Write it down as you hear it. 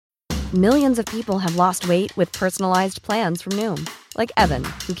Millions of people have lost weight with personalized plans from Noom. Like Evan,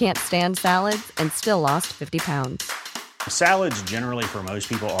 who can't stand salads and still lost 50 pounds. Salads generally for most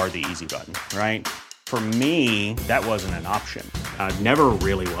people are the easy button, right? For me, that wasn't an option. I never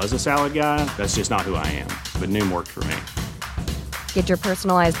really was a salad guy. That's just not who I am. But Noom worked for me. Get your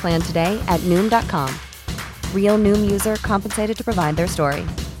personalized plan today at Noom.com. Real Noom user compensated to provide their story.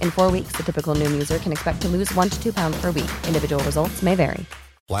 In 4 weeks, the typical Noom user can expect to lose 1 to 2 pounds per week. Individual results may vary.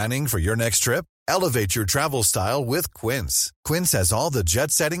 Planning for your next trip? Elevate your travel style with Quince. Quince has all the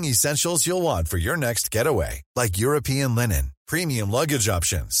jet-setting essentials you'll want for your next getaway, like European linen, premium luggage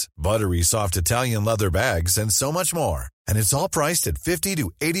options, buttery soft Italian leather bags, and so much more. And it's all priced at 50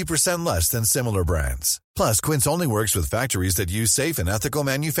 to 80% less than similar brands. Plus, Quince only works with factories that use safe and ethical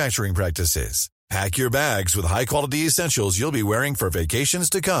manufacturing practices. Pack your bags with high-quality essentials you'll be wearing for vacations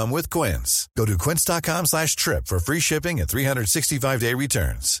to come with Quince. Go to quince.com/trip for free shipping and 365-day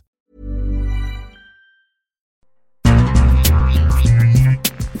returns.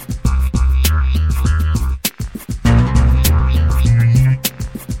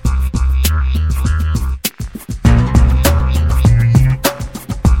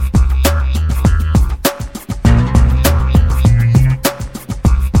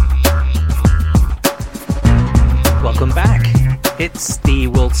 Welcome back. It's the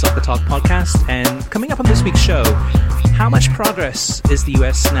World Soccer Talk podcast, and coming up on this week's show, how much progress is the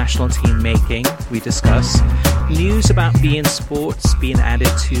US national team making? We discuss news about beIN Sports being added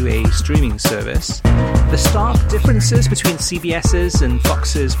to a streaming service, the stark differences between CBS's and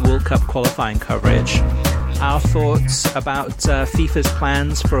Fox's World Cup qualifying coverage, our thoughts about FIFA's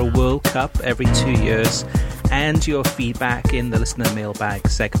plans for a World Cup every 2 years, and your feedback in the listener mailbag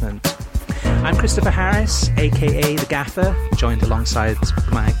segment. I'm Christopher Harris, aka The Gaffer, joined alongside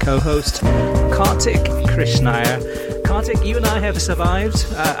my co-host, Kartik Krishnaiyer. Kartik, you and I have survived,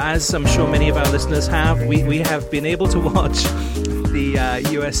 as I'm sure many of our listeners have. We have been able to watch the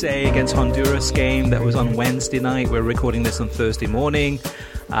USA against Honduras game that was on Wednesday night. We're recording this on Thursday morning.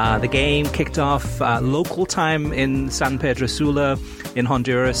 The game kicked off local time in San Pedro Sula in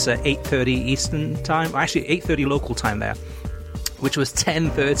Honduras at 8:30 Eastern time. Actually, 8:30 local time there, which was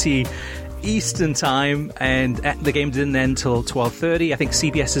 10:30 Eastern time, and the game didn't end till 12:30. I think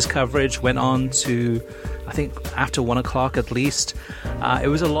CBS's coverage went on to, I think, after 1 o'clock at least. It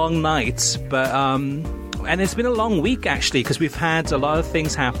was a long night, but and it's been a long week actually, because we've had a lot of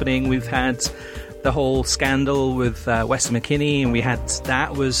things happening. We've had the whole scandal with Weston McKennie, and we had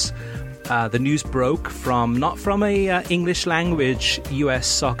that was the news broke from not from a English language US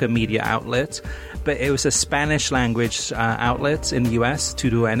soccer media outlet, but it was a Spanish language outlet in the US,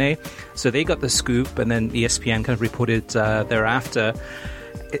 TUDN. So they got the scoop, and then ESPN kind of reported thereafter.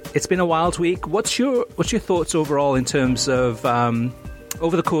 It's been a wild week. What's your thoughts overall in terms of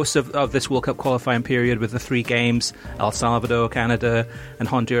over the course of this World Cup qualifying period with the 3 games, El Salvador, Canada, and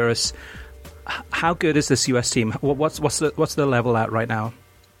Honduras? How good is this US team? What's the level at right now?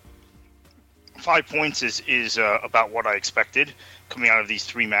 5 points is about what I expected coming out of these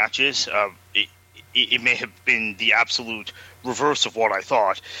 3 matches. It may have been the absolute reverse of what I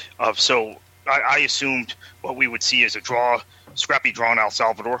thought. So I assumed what we would see as a scrappy draw in El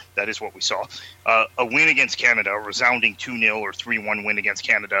Salvador. That is what we saw. A win against Canada, a resounding 2-0 or 3-1 win against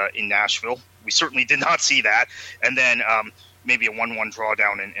Canada in Nashville. We certainly did not see that. And then maybe a 1-1 draw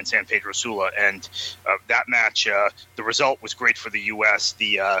down in San Pedro Sula. And that match, the result was great for the U.S.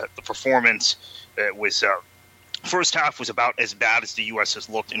 The performance was... First half was about as bad as the U.S. has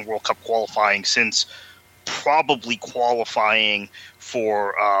looked in World Cup qualifying since probably qualifying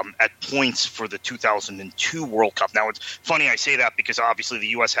for at points for the 2002 World Cup. Now, it's funny I say that because obviously the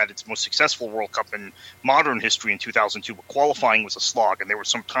U.S. had its most successful World Cup in modern history in 2002, but qualifying was a slog, and there were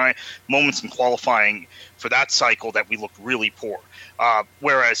some moments in qualifying for that cycle that we looked really poor.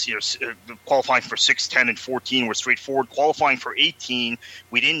 Whereas qualifying for 6, 10, and 14 were straightforward. Qualifying for 18,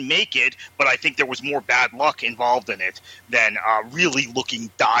 we didn't make it, but I think there was more bad luck involved in it than really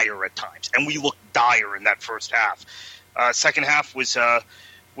looking dire at times. And we looked dire in that first half. Second half was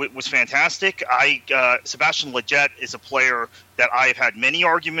fantastic. Sebastian Lletget is a player that I have had many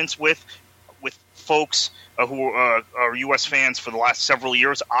arguments with folks who are U.S. fans for the last several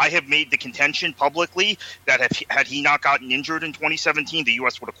years. I have made the contention publicly that had he not gotten injured in 2017, the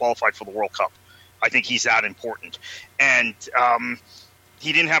U.S. would have qualified for the World Cup. I think he's that important. And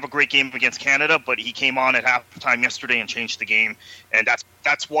he didn't have a great game against Canada, but he came on at halftime yesterday and changed the game. And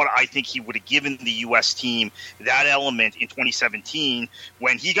that's what I think he would have given the U.S. team, that element in 2017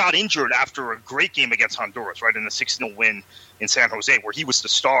 when he got injured after a great game against Honduras, right, in the 6-0 win in San Jose, where he was the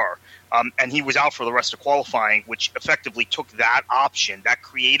star. And he was out for the rest of qualifying, which effectively took that option, that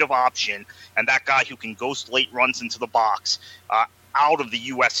creative option, and that guy who can ghost late runs into the box out of the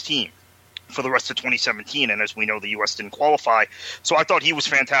U.S. team for the rest of 2017, and as we know, the U.S. didn't qualify. So I thought he was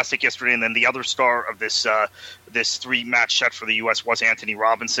fantastic yesterday, and then the other star of this three-match set for the U.S. was Anthony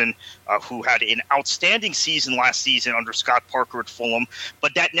Robinson, who had an outstanding season last season under Scott Parker at Fulham,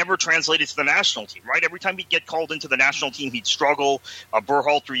 but that never translated to the national team, right? Every time he'd get called into the national team, he'd struggle.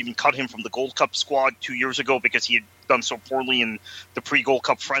 Berhalter even cut him from the Gold Cup squad 2 years ago because he had done so poorly in the pre-Gold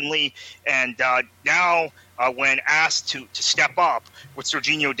Cup friendly, and now when asked to step up with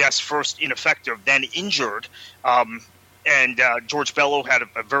Sergiño Dest first ineffective, then injured, and George Bello had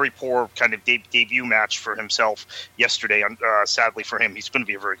a very poor kind of debut match for himself yesterday. Sadly for him, he's going to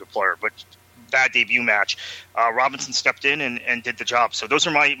be a very good player, but bad debut match. Robinson stepped in and did the job. So those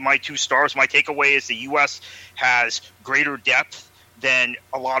are my two stars. My takeaway is the U.S. has greater depth than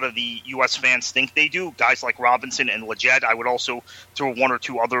a lot of the U.S. fans think they do. Guys like Robinson and Lletget. I would also throw one or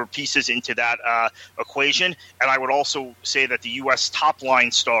two other pieces into that equation. And I would also say that the U.S. top-line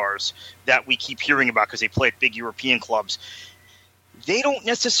stars that we keep hearing about because they play at big European clubs, they don't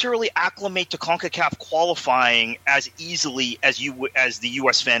necessarily acclimate to CONCACAF qualifying as easily as the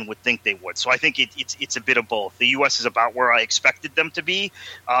U.S. fan would think they would. So I think it's a bit of both. The U.S. is about where I expected them to be,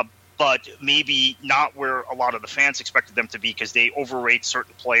 but maybe not where a lot of the fans expected them to be because they overrate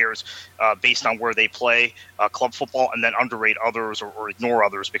certain players based on where they play club football and then underrate others or ignore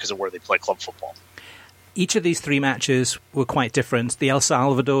others because of where they play club football. Each of these three matches were quite different. The El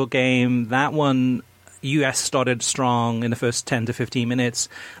Salvador game, that one, US started strong in the first 10 to 15 minutes,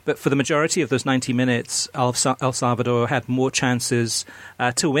 but for the majority of those 90 minutes, El Salvador had more chances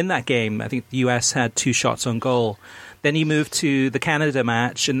to win that game. I think the US had 2 shots on goal. Then you move to the Canada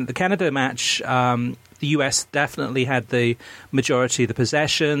match, and the Canada match, the US definitely had the majority of the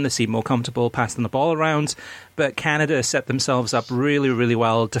possession. They seemed more comfortable passing the ball around, but Canada set themselves up really, really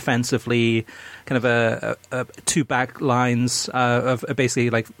well defensively. Kind of a 2 back lines of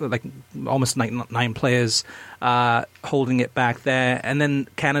basically like almost like 9 players holding it back there, and then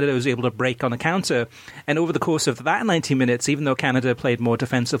Canada was able to break on the counter. And over the course of that 90 minutes, even though Canada played more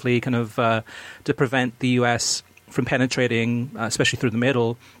defensively, kind of to prevent the US from penetrating, especially through the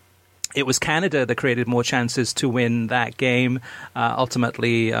middle, it was Canada that created more chances to win that game.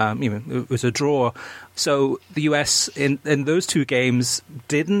 Ultimately, it was a draw. So the US in those 2 games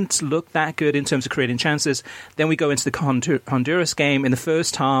didn't look that good in terms of creating chances. Then we go into the Honduras game. In the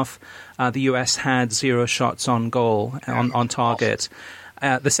first half, the US had 0 shots on goal, on target.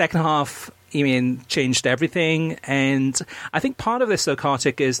 The second half, changed everything. And I think part of this, though,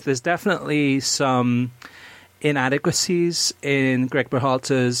 Kartik, is there's definitely some inadequacies in Greg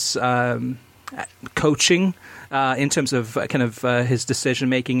Berhalter's coaching in terms of his decision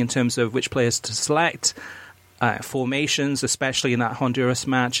making in terms of which players to select, formations, especially in that Honduras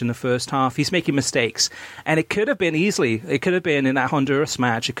match in the first half. He's making mistakes, and it could have been in that Honduras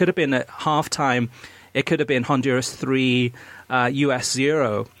match. It could have been at halftime. It could have been Honduras 3, US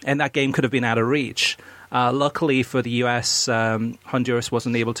 0, and that game could have been out of reach. Luckily for the US, Honduras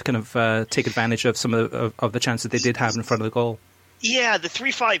wasn't able to kind of take advantage of some of the chances they did have in front of the goal. Yeah, the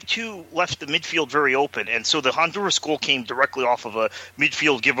 3-5-2 left the midfield very open, and so the Honduras goal came directly off of a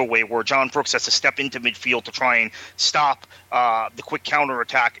midfield giveaway where John Brooks has to step into midfield to try and stop the quick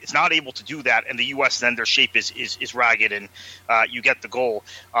counterattack. It's not able to do that, and the U.S. then their shape is ragged, and you get the goal.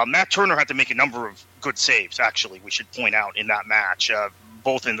 Matt Turner had to make a number of good saves, actually, we should point out, in that match.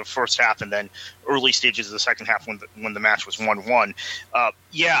 Both in the first half and then early stages of the second half when the match was 1-1.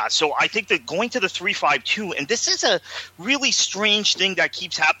 So I think that going to the 3-5-2, and this is a really strange thing that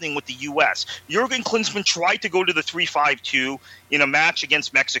keeps happening with the U.S. Jurgen Klinsmann tried to go to the 3-5-2 in a match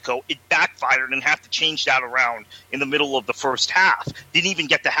against Mexico. It backfired and had to change that around in the middle of the first half. Didn't even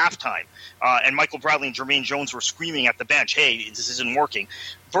get to halftime. And Michael Bradley and Jermaine Jones were screaming at the bench, hey, this isn't working.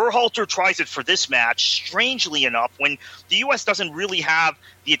 Berhalter tries it for this match, strangely enough, when the U.S. doesn't really have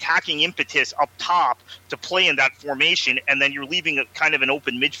the attacking impetus up top to play in that formation, and then you're leaving a kind of an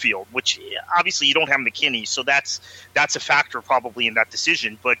open midfield, which obviously you don't have McKinney, so that's a factor probably in that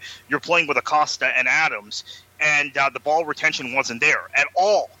decision. But you're playing with Acosta and Adams, and the ball retention wasn't there at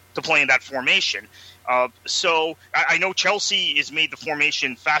all to play in that formation. So I know Chelsea has made the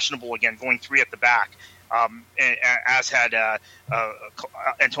formation fashionable again, going 3 at the back. as had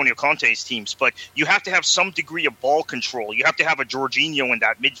Antonio Conte's teams. But you have to have some degree of ball control. You have to have a Jorginho in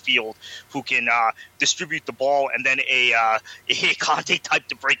that midfield who can distribute the ball, and then a Conte type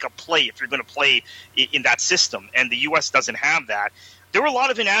to break up play if you're going to play in that system. And the U.S. doesn't have that. There were a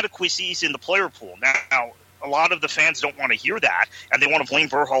lot of inadequacies in the player pool. Now, a lot of the fans don't want to hear that, and they want to blame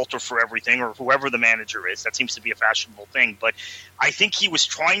Berhalter for everything, or whoever the manager is. That seems to be a fashionable thing. But I think he was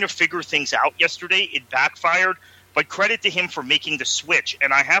trying to figure things out yesterday. It backfired, but credit to him for making the switch.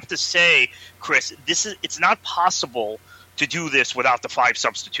 And I have to say, Chris, it's not possible to do this without the 5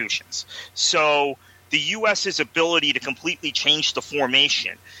 substitutions. So the U.S.'s ability to completely change the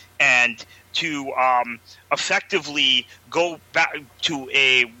formation and to effectively go back to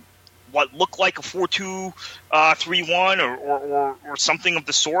what looked like a 4-2-3-1 or something of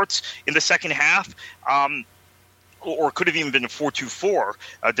the sorts in the second half, or could have even been a 4-2-4,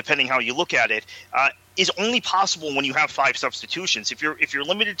 depending how you look at it, is only possible when you have 5 substitutions. If you're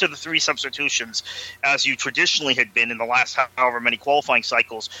limited to the 3 substitutions, as you traditionally had been in the last however many qualifying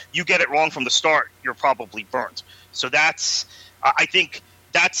cycles, you get it wrong from the start, you're probably burnt. So I think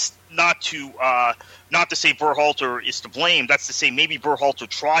that's not to say Berhalter is to blame. That's to say maybe Berhalter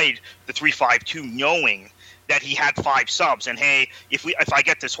tried the 3-5-2 knowing that he had 5 subs, and hey, if I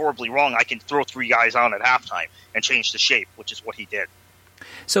get this horribly wrong, I can throw 3 guys on at halftime and change the shape, which is what he did.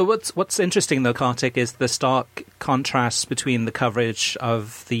 So what's interesting though, Kartik, is the stark contrast between the coverage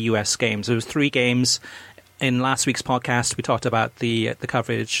of the US games. There was 3 games. In last week's podcast, we talked about the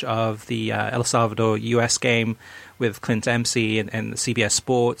coverage of the El Salvador US game with Clint Dempsey and CBS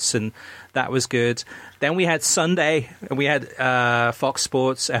Sports, and that was good. Then we had Sunday, and we had Fox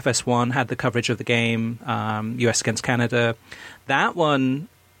Sports, FS1 had the coverage of the game, US against Canada. That one,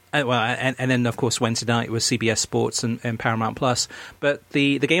 and then of course Wednesday night was CBS Sports and Paramount Plus. But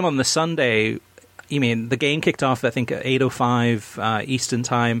the game on the Sunday, the game kicked off, I think, at 8:05 Eastern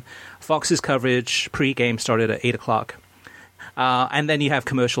Time. Fox's coverage pre-game started at 8 o'clock. And then you have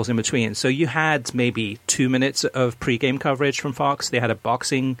commercials in between. So you had maybe 2 minutes of pre-game coverage from Fox. They had a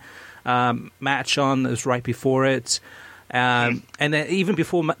boxing match on that was right before it. And then even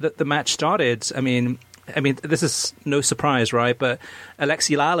before the match started, I mean, this is no surprise, right? But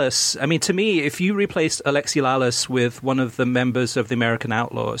Alexi Lalas, to me, if you replaced Alexi Lalas with one of the members of the American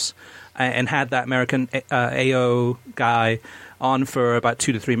Outlaws and had that American AO guy on for about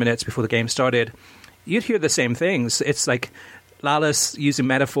 2 to 3 minutes before the game started, you'd hear the same things. It's like Lalas using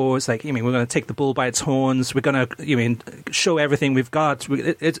metaphors like, we're going to take the bull by its horns. We're going to, show everything we've got.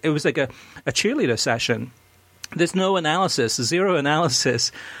 It was like a cheerleader session. There's no analysis, 0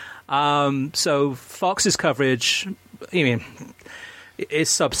 analysis. So Fox's coverage, is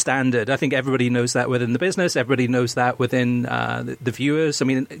substandard. I think everybody knows that within the business. Everybody knows that within the viewers.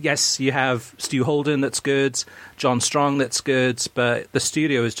 Yes, you have Stu Holden that's good, John Strong that's good, but the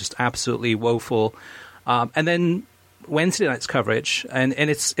studio is just absolutely woeful. And then Wednesday night's coverage, and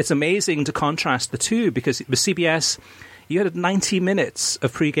it's amazing to contrast the two, because with CBS, you had 90 minutes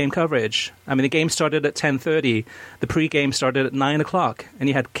of pre-game coverage. The game started at 10:30. The pre-game started at 9 o'clock, and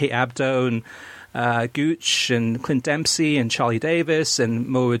you had Kate Abdo and Gooch and Clint Dempsey and Charlie Davis and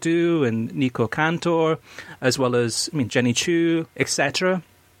Mo Adu and Nico Cantor, as well as Jenny Chu, etc.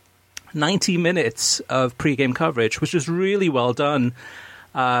 90 minutes of pre-game coverage, which was really well done.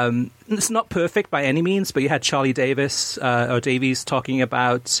 It's not perfect by any means, but you had Charlie Davies talking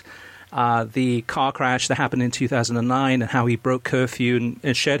about the car crash that happened in 2009 and how he broke curfew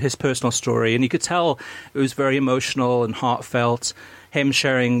and shared his personal story. And you could tell it was very emotional and heartfelt, him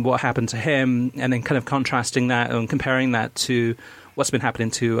sharing what happened to him and then kind of contrasting that and comparing that to what's been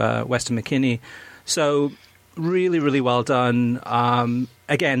happening to Weston McKennie. So really, really well done.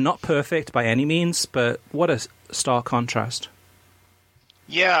 Again, not perfect by any means, but what a stark contrast.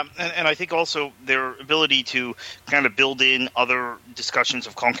 Yeah, and I think also their ability to kind of build in other discussions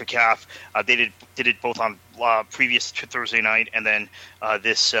of CONCACAF. They did it both on previous Thursday night and then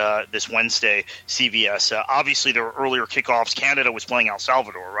this Wednesday CBS. Obviously, there were earlier kickoffs. Canada was playing El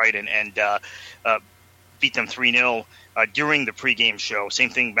Salvador, right, and beat them 3-0 during the pregame show. Same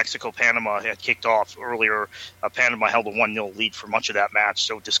thing, Mexico-Panama had kicked off earlier. Panama held a 1-0 lead for much of that match,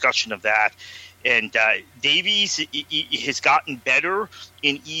 so discussion of that. And Davies has gotten better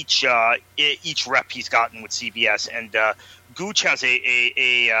in each rep he's gotten with CBS, and Gooch has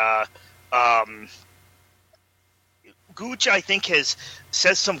Gooch, I think,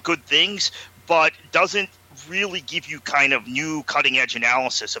 says some good things, but doesn't really give you kind of new cutting edge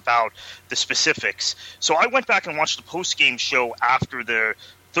analysis about the specifics. So I went back and watched the post game show after the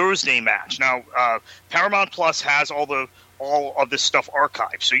Thursday match. Now Paramount Plus has all all of this stuff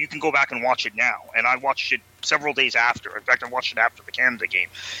archived, so you can go back and watch it now. And I watched it several days after. In fact, I watched it after the Canada game.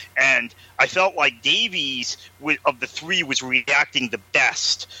 And I felt like Davies, of the three, was reacting the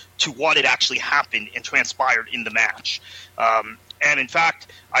best to what had actually happened and transpired in the match. And in fact,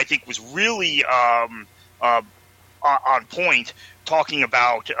 I think was really on point, talking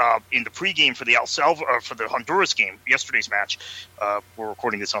about in the pregame for the for the Honduras game, yesterday's match. We're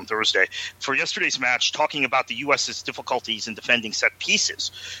recording this on Thursday. For yesterday's match, talking about the U.S.'s difficulties in defending set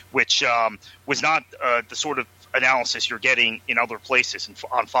pieces, which was not the sort of analysis you're getting in other places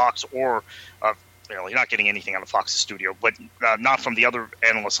on Fox or. You're not getting anything out of Fox's studio, but not from the other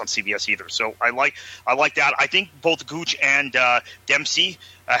analysts on CBS either. So I like that. I think both Gooch and Dempsey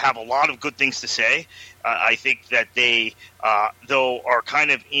have a lot of good things to say. I think that they, though, are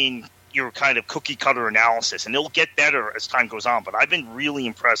kind of in your kind of cookie-cutter analysis, and it'll get better as time goes on. But I've been really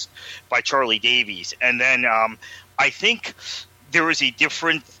impressed by Charlie Davies. And then I think there is a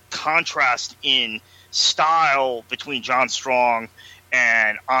different contrast in style between John Strong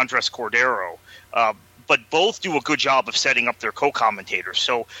and Andres Cordero. But both do a good job of setting up their co-commentators.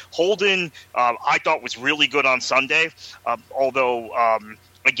 So Holden, I thought, was really good on Sunday, although,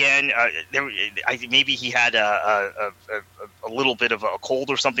 again, maybe he had a little bit of a cold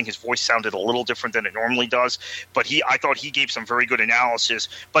or something. His voice sounded a little different than it normally does. But I thought he gave some very good analysis.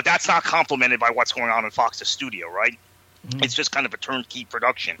 But that's not complemented by what's going on in Fox's studio, right? Mm-hmm. It's just kind of a turnkey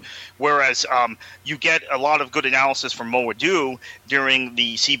production. Whereas you get a lot of good analysis from Mo Adu during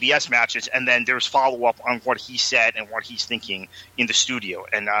the CBS matches, and then there's follow-up on what he said and what he's thinking in the studio.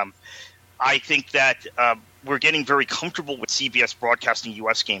 And I think that we're getting very comfortable with CBS broadcasting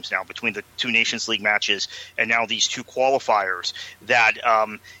U.S. games now between the two Nations League matches and now these two qualifiers that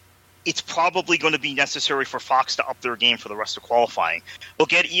it's probably going to be necessary for Fox to up their game for the rest of qualifying. We'll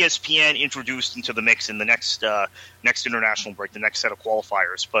get ESPN introduced into the mix in the next international break, the next set of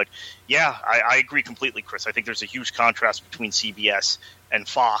qualifiers. But, yeah, I agree completely, Chris. I think there's a huge contrast between CBS and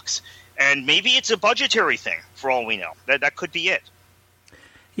Fox. And maybe it's a budgetary thing, for all we know. That could be it.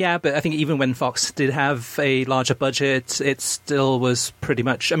 Yeah, but I think even when Fox did have a larger budget, it still was pretty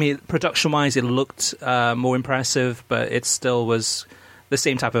much... I mean, production-wise, it looked more impressive, but it still was... the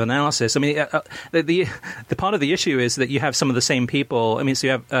same type of analysis. I mean, the part of the issue is that you have some of the same people. I mean, so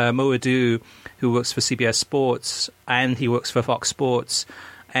you have Mo Adu, who works for CBS Sports, and he works for Fox Sports.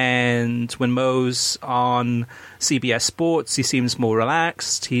 And when Mo's on CBS Sports, he seems more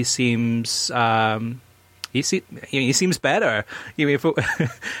relaxed. He seems... He seems better,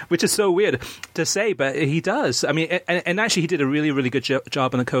 which is so weird to say, but he does. I mean, and actually he did a really, really good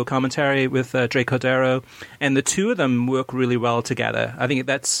job on the co-commentary with Drake Cordero, and the two of them work really well together. I think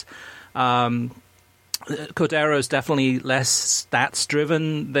that's... Cordero is definitely less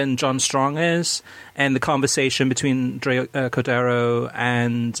stats-driven than John Strong is, and the conversation between Cordero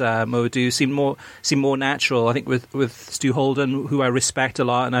and Mo Adu seemed more natural. I think with Stu Holden, who I respect a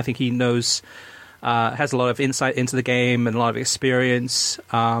lot, and I think he knows... has a lot of insight into the game and a lot of experience.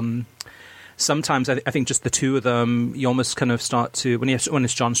 Sometimes I think just the two of them, you almost kind of start to, when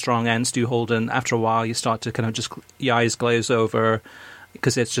it's John Strong and Stu Holden, after a while you start to kind of just, your eyes glaze over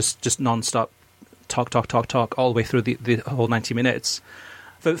because it's just non-stop talk all the way through the whole 90 minutes.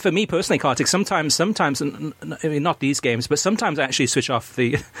 For me personally, Kartik, sometimes, I mean, not these games, but sometimes I actually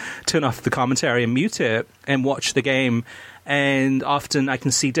turn off the commentary and mute it and watch the game. And often I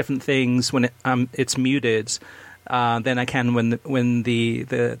can see different things when it's muted than I can when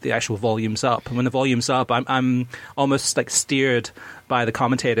the actual volume's up. And when the volume's up, I'm almost like steered by the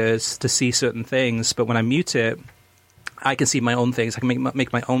commentators to see certain things. But when I mute it, I can see my own things. I can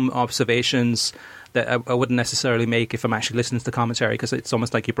make my own observations that I wouldn't necessarily make if I'm actually listening to the commentary, because it's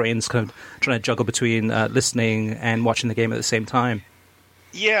almost like your brain's kind of trying to juggle between listening and watching the game at the same time.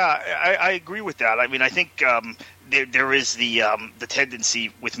 Yeah, I agree with that. I mean, I think there is the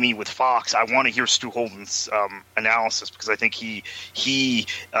tendency with me with Fox. I want to hear Stu Holden's analysis because I think he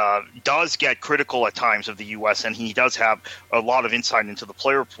does get critical at times of the U.S. and he does have a lot of insight into the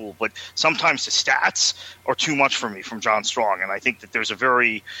player pool. But sometimes the stats are too much for me from John Strong, and I think that there's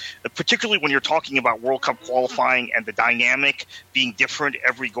particularly when you're talking about World Cup qualifying and the dynamic being different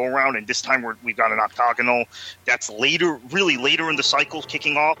every go around. And this time we've got an octagonal that's really later in the cycle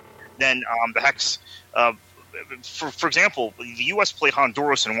kicking off than the Hex. For example, the U.S. played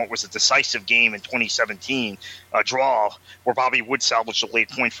Honduras in what was a decisive game in 2017, a draw where Bobby Wood salvaged a late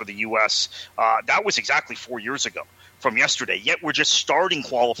point for the U.S. That was exactly 4 years ago from yesterday, yet we're just starting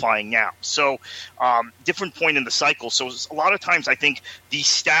qualifying now. So different point in the cycle. So a lot of times I think these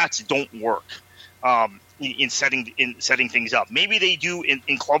stats don't work. in setting things up. Maybe they do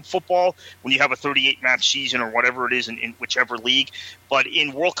in club football when you have a 38-match season or whatever it is in whichever league. But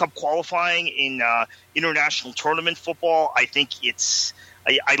in World Cup qualifying, in international tournament football, I think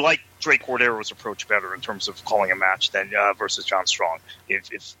I like Drake Cordero's approach better in terms of calling a match than versus John Strong.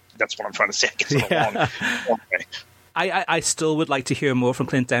 If that's what I'm trying to say, I guess in a long way. I still would like to hear more from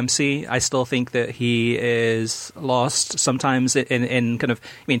Clint Dempsey. I still think that he is lost sometimes in kind of...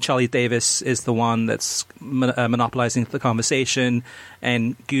 I mean, Charlie Davis is the one that's monopolizing the conversation,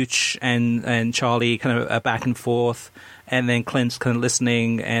 and Gooch and Charlie kind of back and forth, and then Clint's kind of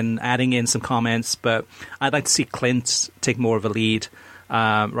listening and adding in some comments. But I'd like to see Clint take more of a lead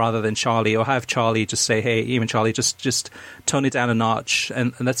rather than Charlie, or have Charlie just say, hey, even Charlie, just tone it down a notch,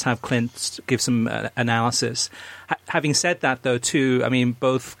 and let's have Clint give some analysis. Having said that, though, too, I mean,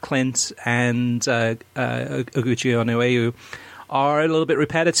 both Clint and Oguchi-Onyewu are a little bit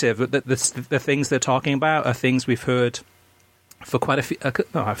repetitive. The things they're talking about are things we've heard for quite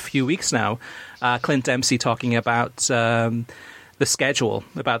a few weeks now. Clint Dempsey talking about the schedule,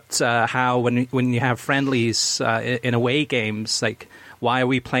 about how when you have friendlies in away games, like, why are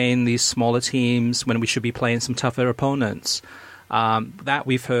we playing these smaller teams when we should be playing some tougher opponents? That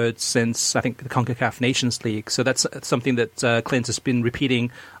we've heard since, I think, the CONCACAF Nations League. So that's something that Clint has been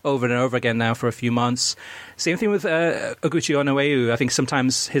repeating over and over again now for a few months. Same thing with Oguchi-Onyewu. I think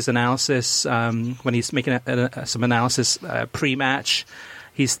sometimes his analysis, when he's making some analysis pre-match,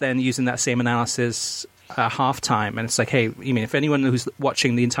 he's then using that same analysis halftime. And it's like, hey, I mean, if anyone who's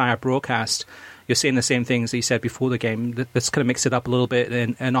watching the entire broadcast, you're seeing the same things that he said before the game, let's kind of mix it up a little bit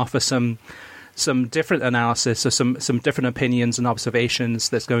and offer some different analysis or some different opinions and observations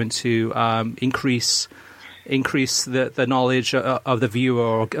that's going to increase the knowledge of the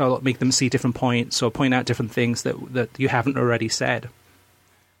viewer, or make them see different points or point out different things that you haven't already said.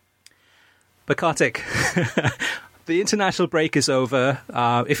 But Kartik, the international break is over.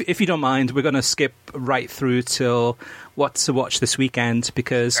 If you don't mind, we're going to skip right through till what to watch this weekend,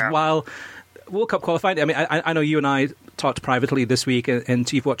 because while World Cup qualifying, I mean, I know you and I talked privately this week,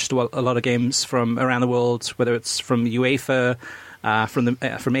 and you've watched a lot of games from around the world, whether it's from UEFA,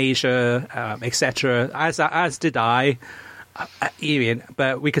 from Asia, etc. As did I.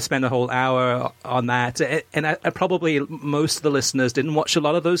 But we could spend a whole hour on that, and probably most of the listeners didn't watch a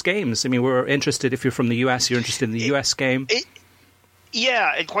lot of those games. I mean, we're interested, if you're from the US, you're interested in the US game.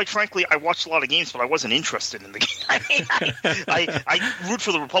 Yeah, and quite frankly, I watched a lot of games, but I wasn't interested in the game. I root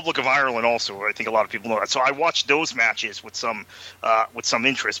for the Republic of Ireland also. I think a lot of people know that. So I watched those matches with some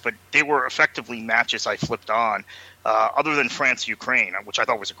interest, but they were effectively matches I flipped on. Other than France-Ukraine, which I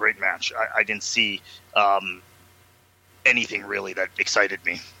thought was a great match, I didn't see anything really that excited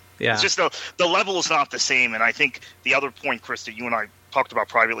me. Yeah. It's just the level is not the same, and I think the other point, Chris, that you and I talked about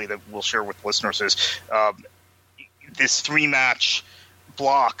privately that we'll share with listeners is this 3-match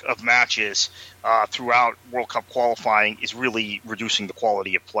block of matches throughout World Cup qualifying is really reducing the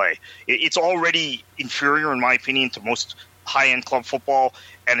quality of play. It's already inferior, in my opinion, to most high-end club football,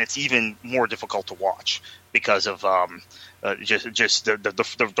 and it's even more difficult to watch because of just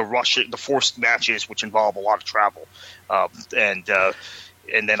the rush, the forced matches, which involve a lot of travel, and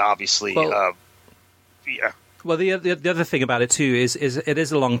then obviously, yeah. Well, the other thing about it too is it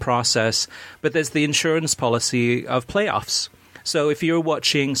is a long process, but there's the insurance policy of playoffs. So if you're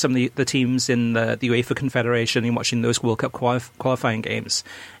watching some of the teams in the UEFA Confederation and watching those World Cup qualifying games,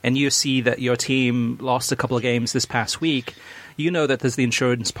 and you see that your team lost a couple of games this past week, you know that there's the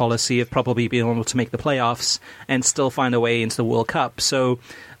insurance policy of probably being able to make the playoffs and still find a way into the World Cup. So,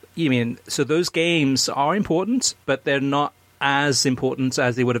 so those games are important, but they're not as important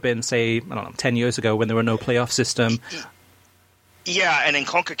as they would have been, say, 10 years ago when there were no playoff system. Yeah, and in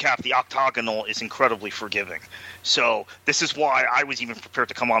CONCACAF, the octagonal is incredibly forgiving. So this is why I was even prepared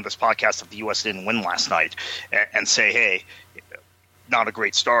to come on this podcast if the U.S. didn't win last night and say, hey, not a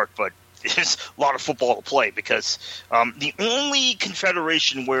great start, but there's a lot of football to play, because the only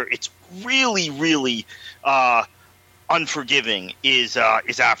confederation where it's really, really unforgiving is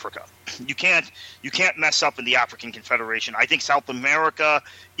Africa. You can't mess up in the African Confederation. I think South America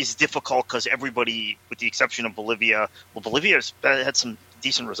is difficult because everybody, with the exception of Bolivia, Bolivia's had some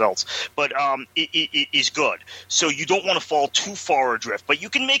decent results, but it is good. So you don't want to fall too far adrift, but you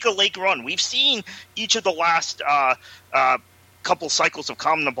can make a late run. We've seen each of the last couple cycles of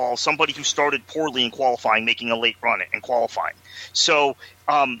CONMEBOL, somebody who started poorly in qualifying making a late run in qualifying. So,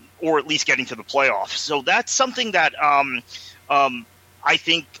 or at least getting to the playoffs. So that's something that I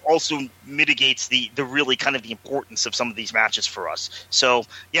think also mitigates the really kind of the importance of some of these matches for us. So,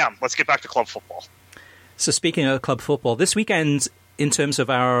 yeah, let's get back to club football. So speaking of club football, this weekend in terms of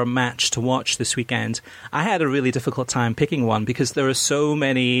our match to watch this weekend, I had a really difficult time picking one because there are so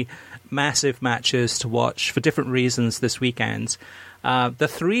many massive matches to watch for different reasons this weekend. The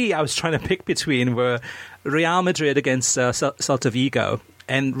three I was trying to pick between were Real Madrid against Celta Vigo.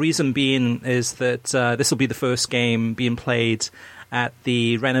 And reason being is that this will be the first game being played at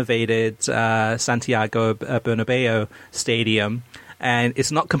the renovated Santiago Bernabeu Stadium. And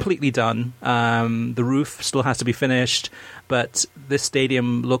it's not completely done. The roof still has to be finished, but this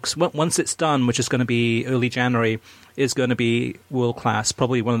stadium looks, once it's done, which is going to be early January, is going to be world-class,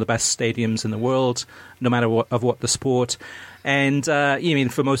 probably one of the best stadiums in the world, no matter what the sport. And,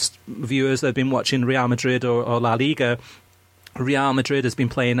 for most viewers that have been watching Real Madrid or La Liga, Real Madrid has been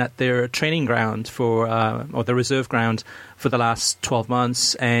playing at their training ground or the reserve ground for the last 12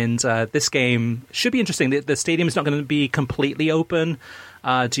 months. And this game should be interesting. The stadium is not going to be completely open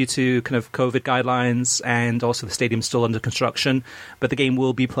due to kind of COVID guidelines, and also the stadium's still under construction. But the game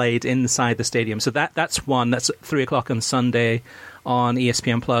will be played inside the stadium. So that's one. That's at 3 o'clock on Sunday on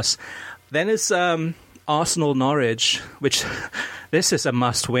ESPN+. Then is Arsenal-Norwich, which... This is a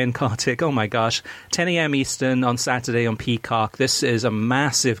must-win, Kartik. Oh, my gosh. 10 a.m. Eastern on Saturday on Peacock. This is a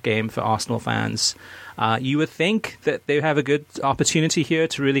massive game for Arsenal fans. You would think that they have a good opportunity here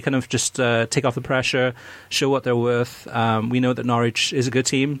to really kind of just take off the pressure, show what they're worth. We know that Norwich is a good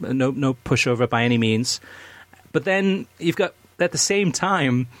team. No pushover by any means. But then you've got, at the same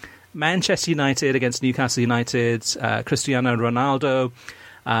time, Manchester United against Newcastle United, Cristiano Ronaldo,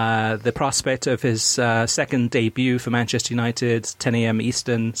 the prospect of his second debut for Manchester United, 10 a.m.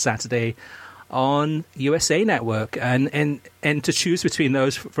 Eastern, Saturday, on USA Network. And to choose between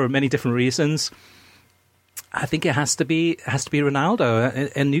those for many different reasons, I think it has to be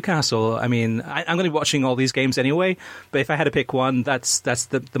Ronaldo and Newcastle. I mean, I'm going to be watching all these games anyway, but if I had to pick one, that's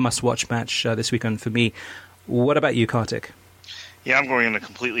the must-watch match this weekend for me. What about you, Kartik? Yeah, I'm going in a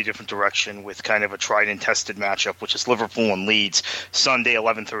completely different direction with kind of a tried and tested matchup, which is Liverpool and Leeds, Sunday,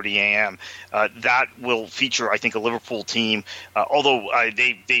 11:30 a.m. That will feature, I think, a Liverpool team, although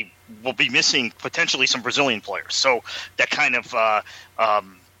they will be missing potentially some Brazilian players. So that kind of well,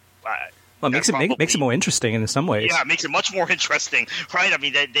 it makes it more interesting in some ways. Yeah, it makes it much more interesting, right? I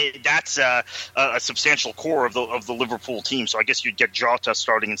mean, that's a substantial core of the Liverpool team. So I guess you'd get Jota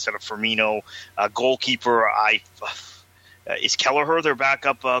starting instead of Firmino. Goalkeeper, is Kelleher their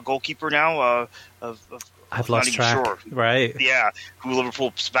backup goalkeeper now? I've lost track. Sure. Right. Yeah, who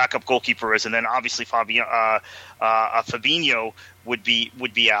Liverpool's backup goalkeeper is, and then obviously Fabinho would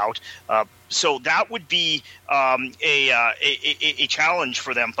be out. So that would be a challenge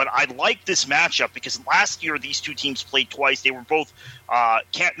for them. But I like this matchup because last year these two teams played twice. They were both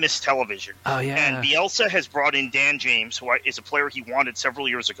can't miss television. Oh, yeah. And Bielsa has brought in Dan James, who is a player he wanted several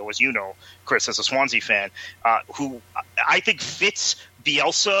years ago, as you know, Chris, as a Swansea fan, who I think fits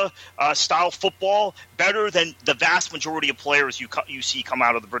Bielsa style football better than the vast majority of players you see come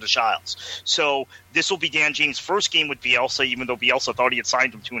out of the British Isles. So this will be Dan James' first game with Bielsa, even though Bielsa thought he had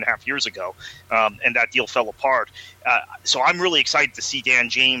signed him 2.5 years ago, and that deal fell apart. So I'm really excited to see Dan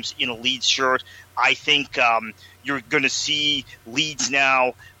James in a Leeds shirt. I think you're going to see Leeds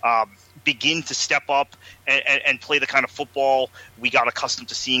now begin to step up and play the kind of football we got accustomed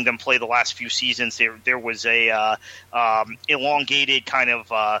to seeing them play the last few seasons. There was a elongated kind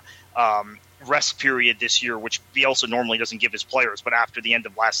of rest period this year, which Bielsa normally doesn't give his players, but after the end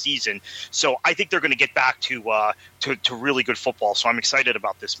of last season. So I think they're going to get back to really good football. So I'm excited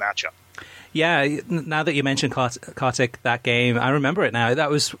about this matchup. Yeah, now that you mentioned Kartik, that game, I remember it now. That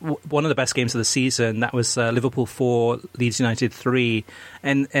was one of the best games of the season. That was Liverpool 4, Leeds United 3.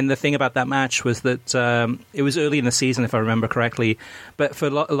 And the thing about that match was that it was early in the season, if I remember correctly. But for a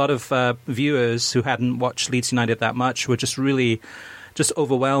lot of viewers who hadn't watched Leeds United that much were just really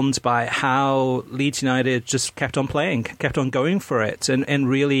overwhelmed by how Leeds United just kept on playing, kept on going for it, and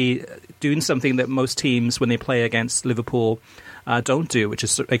really doing something that most teams, when they play against Liverpool, don't do, which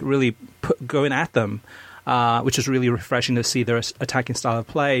is like really going at them, which is really refreshing to see their attacking style of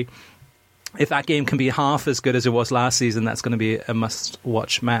play. If that game can be half as good as it was last season, that's going to be a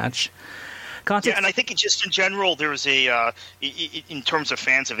must-watch match. Yeah, and I think just in general, there's in terms of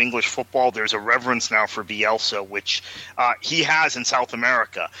fans of English football, there's a reverence now for Bielsa, which he has in South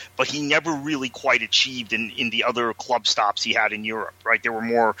America, but he never really quite achieved in the other club stops he had in Europe, right? There were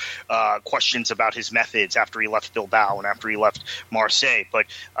more questions about his methods after he left Bilbao and after he left Marseille, but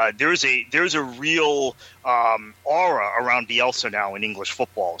there's a real aura around Bielsa now in English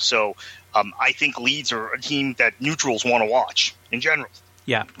football. So I think Leeds are a team that neutrals want to watch in general.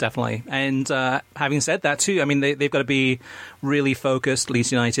 Yeah, definitely. And having said that, too, I mean, they've got to be really focused,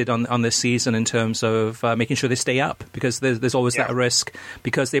 Leeds United, on this season in terms of making sure they stay up, because there's always that risk.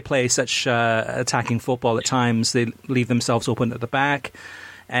 Because they play such attacking football at times, they leave themselves open at the back.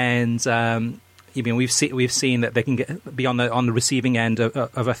 And we've seen that they can be on the receiving end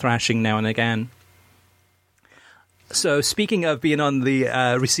of a thrashing now and again. So speaking of being on the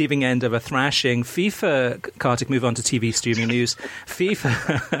receiving end of a thrashing, FIFA, Kartik, move on to TV streaming news.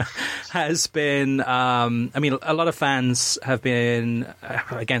 FIFA has been, a lot of fans have been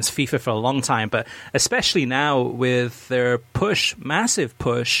against FIFA for a long time, but especially now with their massive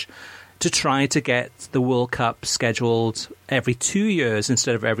push to try to get the World Cup scheduled every 2 years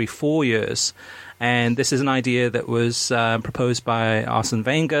instead of every 4 years. And this is an idea that was proposed by Arsene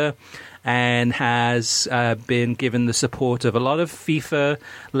Wenger, and has been given the support of a lot of FIFA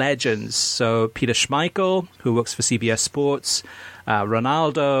legends. So Peter Schmeichel, who works for CBS Sports,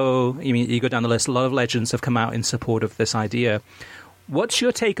 Ronaldo, you go down the list, a lot of legends have come out in support of this idea. What's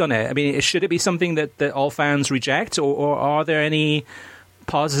your take on it? I mean, should it be something that all fans reject, or are there any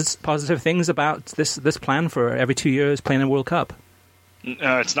positive things about this plan for every 2 years playing a World Cup?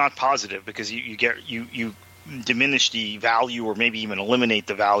 It's not positive, because you diminish the value, or maybe even eliminate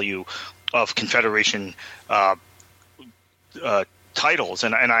the value of Confederation titles.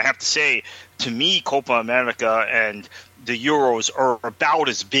 And I have to say, to me, Copa America and the Euros are about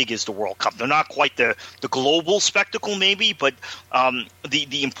as big as the World Cup. They're not quite the global spectacle, maybe, but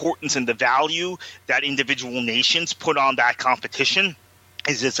the importance and the value that individual nations put on that competition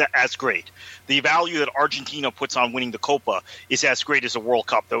is as great. The value that Argentina puts on winning the Copa is as great as the World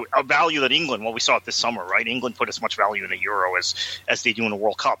Cup. The value that England, well, we saw it this summer, right? England put as much value in the Euro as they do in the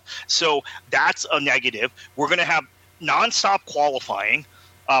World Cup. So that's a negative. We're going to have nonstop qualifying.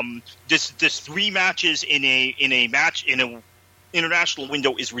 This 3 matches in a match in a international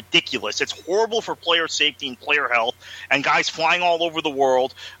window is ridiculous. It's horrible for player safety and player health, and guys flying all over the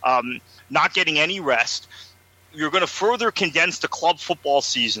world, not getting any rest. You're going to further condense the club football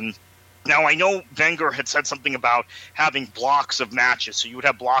season. Now, I know Wenger had said something about having blocks of matches. So you would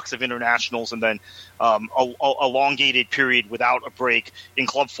have blocks of internationals and then a elongated period without a break in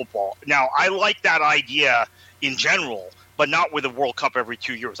club football. Now, I like that idea in general, but not with a World Cup every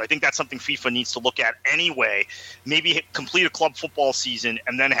 2 years. I think that's something FIFA needs to look at anyway. Maybe complete a club football season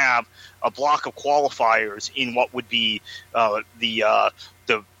and then have a block of qualifiers in what would be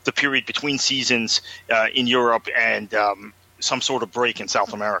the period between seasons in Europe and some sort of break in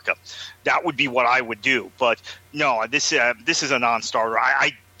South America. That would be what I would do. But no, this is a non-starter.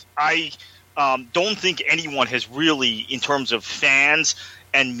 I don't think anyone has really, in terms of fans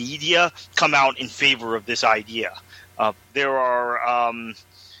and media, come out in favor of this idea. There are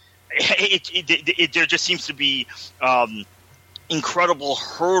there just seems to be incredible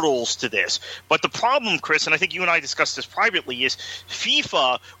hurdles to this. But the problem, Chris, and I think you and I discussed this privately, is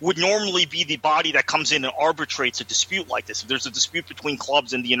FIFA would normally be the body that comes in and arbitrates a dispute like this. If there's a dispute between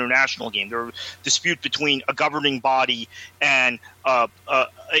clubs in the international game, there's a dispute between a governing body and a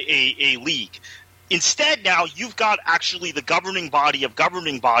league. Instead, now you've got actually the governing body of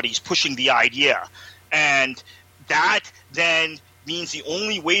governing bodies pushing the idea. And that then means the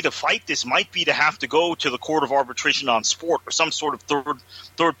only way to fight this might be to have to go to the Court of Arbitration on Sport or some sort of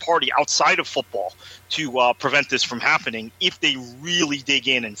third party outside of football to prevent this from happening if they really dig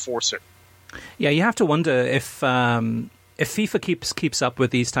in and force it. Yeah, you have to wonder if FIFA keeps up with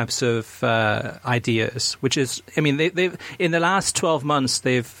these types of ideas, which is, I mean, they've in the last 12 months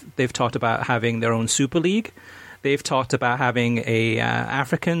they've talked about having their own Super League. They've talked about having a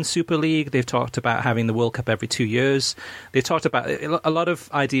African Super League. They've talked about having the World Cup every 2 years. They've talked about a lot of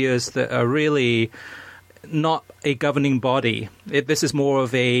ideas that are really not a governing body. This is more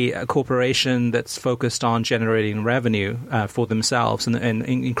of a corporation that's focused on generating revenue for themselves and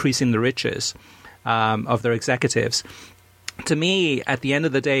increasing the riches of their executives. To me, at the end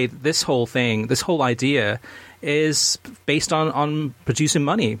of the day, this whole idea is based on producing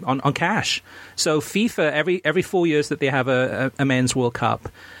money, on cash. So FIFA, every 4 years that they have a men's World Cup,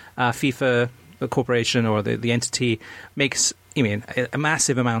 FIFA, the corporation or the entity, makes a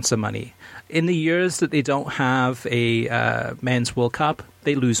massive amounts of money. In the years that they don't have a men's World Cup,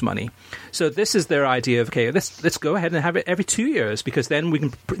 they lose money. So this is their idea of, okay, let's go ahead and have it every 2 years, because then we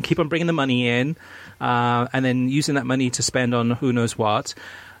can keep on bringing the money in and then using that money to spend on who knows what.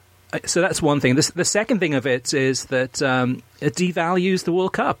 So that's one thing. The second thing of it is that it devalues the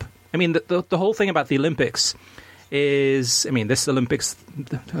World Cup. I mean, the whole thing about the Olympics is, I mean, this Olympics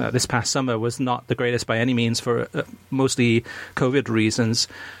this past summer was not the greatest by any means for mostly COVID reasons.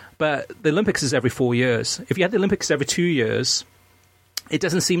 But the Olympics is every 4 years. If you had the Olympics every 2 years, it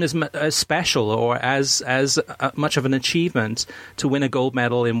doesn't seem as special or as much of an achievement to win a gold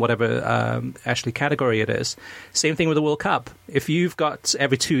medal in whatever actually category it is. Same thing with the World Cup. If you've got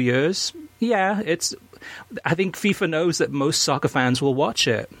every 2 years, I think FIFA knows that most soccer fans will watch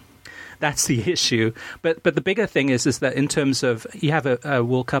it. That's the issue. But the bigger thing is that in terms of you have a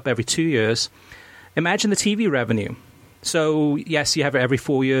World Cup every 2 years, imagine the TV revenue. So, yes, you have it every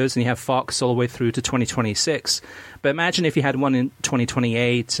 4 years and you have Fox all the way through to 2026. But imagine if you had one in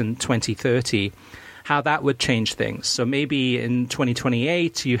 2028 and 2030, how that would change things. So maybe in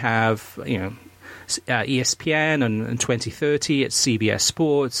 2028 you have, ESPN, and in 2030 it's CBS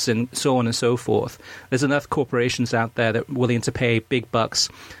Sports and so on and so forth. There's enough corporations out there that are willing to pay big bucks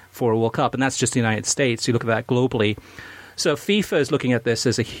for a World Cup, and that's just the United States. You look at that globally. So FIFA is looking at this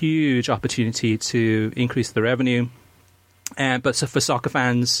as a huge opportunity to increase the revenue. But so for soccer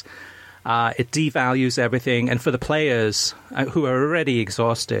fans, it devalues everything. And for the players who are already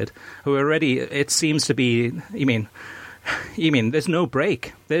exhausted, it seems to be, there's no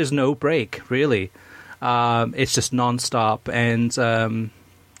break. There's no break, really. It's just nonstop. And,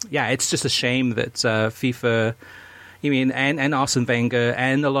 it's just a shame that FIFA, and Arsene Wenger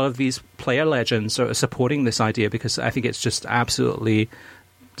and a lot of these player legends are supporting this idea, because I think it's just absolutely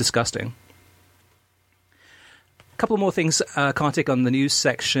disgusting. Couple more things, Kartik, on the news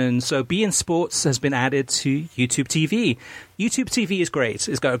section. So beIN Sports has been added to YouTube TV. YouTube TV is great.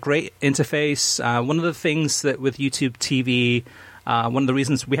 It's got a great interface. One of the things that with YouTube TV, one of the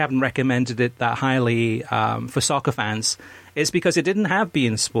reasons we haven't recommended it that highly for soccer fans is because it didn't have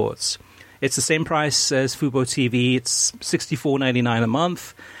beIN Sports. It's the same price as Fubo TV. It's $64.99 a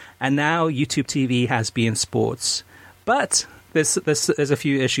month. And now YouTube TV has beIN Sports. But there's a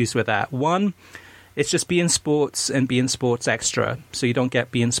few issues with that. One, it's just beIN Sports and beIN Sports Extra, so you don't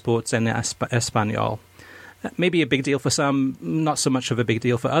get beIN Sports en Espanol. That may be a big deal for some, not so much of a big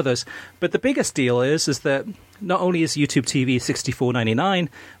deal for others. But the biggest deal is that not only is YouTube TV $64.99,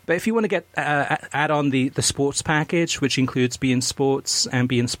 but if you want to get add on the sports package, which includes beIN Sports and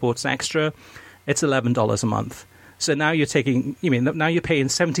beIN Sports Extra, it's $11 a month. So now you're paying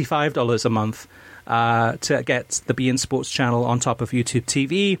 $75 a month to get the beIN Sports channel on top of YouTube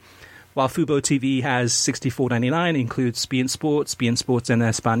TV. While Fubo TV has $64.99, includes beIN Sports en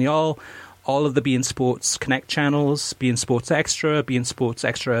Espanol, all of the beIN Sports Connect channels, beIN Sports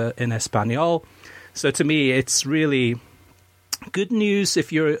Extra en Espanol. So to me, it's really good news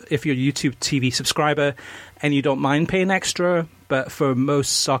if you're a YouTube TV subscriber and you don't mind paying extra. But for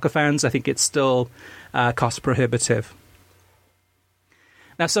most soccer fans, I think it's still cost prohibitive.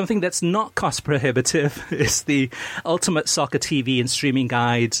 Now, something that's not cost prohibitive is the Ultimate Soccer TV and Streaming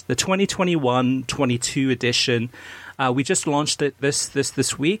Guide, the 2021-22 edition. We just launched it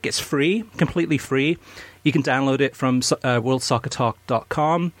this week. It's free, completely free. You can download it from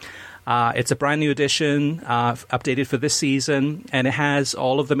worldsoccertalk.com. It's a brand new edition, updated for this season, and it has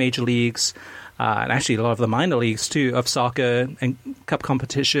all of the major leagues, and actually a lot of the minor leagues too, of soccer and cup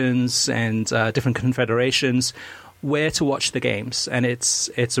competitions and different confederations, where to watch the games. And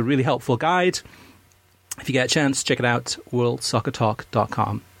it's a really helpful guide. If you get a chance, check it out,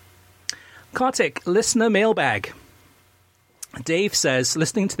 worldsoccertalk.com. Kartik, listener mailbag. Dave says,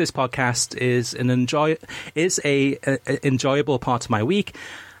 listening to this podcast is an enjoyable part of my week.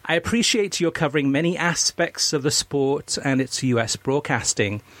 I appreciate you're covering many aspects of the sport and its US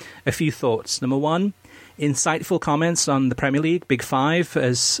broadcasting. A few thoughts. Number one, insightful comments on the Premier League, Big Five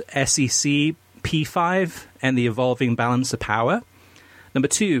as SEC P5 and the evolving balance of power. Number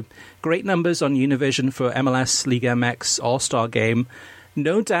two, great numbers on Univision for MLS Liga MX All-Star Game.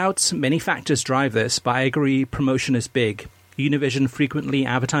 No doubt many factors drive this, but I agree promotion is big. Univision frequently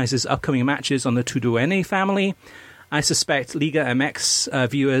advertises upcoming matches on the Tuduene family. I suspect Liga MX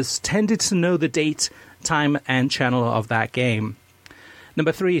viewers tended to know the date, time, and channel of that game.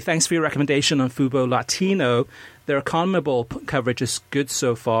 Number three, thanks for your recommendation on Fubo Latino. Their CONMEBOL coverage is good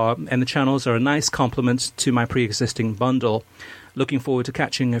so far, and the channels are a nice complement to my pre-existing bundle. Looking forward to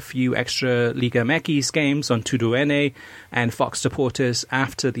catching a few extra Liga MX games on Tuduene and Fox Deportes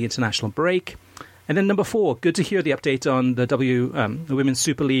after the international break. And then number four, good to hear the update on the Women's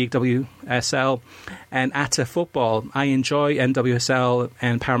Super League, WSL, and ATA football. I enjoy NWSL,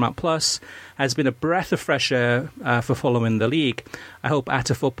 and Paramount Plus has been a breath of fresh air for following the league. I hope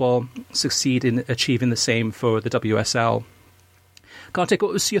ATA football succeed in achieving the same for the WSL. Kartik,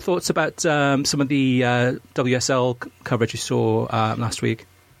 what was your thoughts about some of the WSL coverage you saw last week?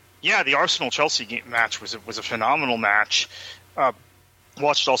 Yeah, the Arsenal-Chelsea match was a phenomenal match.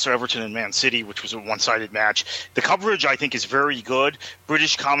 Watched also Everton and Man City, which was a one-sided match. The coverage, I think, is very good.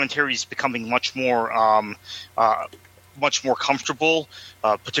 British commentary is becoming much more much more comfortable,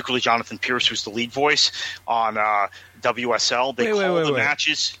 particularly Jonathan Pierce, who's the lead voice on WSL. They call the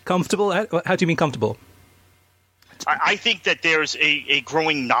matches comfortable. How do you mean comfortable? I think that there's a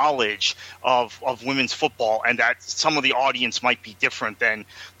growing knowledge of women's football, and that some of the audience might be different than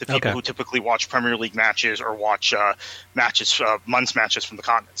the people who typically watch Premier League matches or watch men's matches from the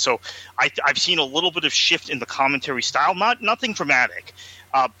continent. So I've seen a little bit of shift in the commentary style, nothing dramatic,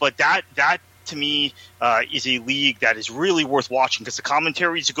 but that to me is a league that is really worth watching because the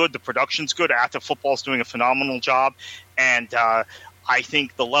commentary is good, the production's good, Active Football's doing a phenomenal job, and I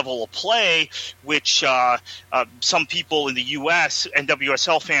think the level of play, which some people in the U.S.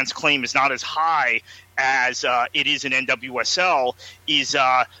 NWSL fans claim is not as high as it is in NWSL, is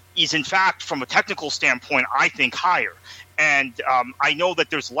in fact, from a technical standpoint, I think higher. And I know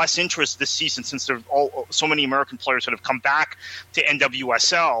that there's less interest this season since there are so many American players that have come back to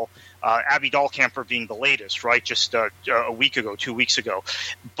NWSL. Abby Dahlkamper being the latest, right? Just a week ago, 2 weeks ago.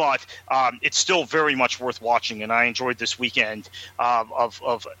 But it's still very much worth watching, and I enjoyed this weekend of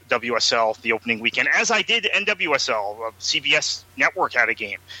WSL, the opening weekend, as I did NWSL. CBS Network had a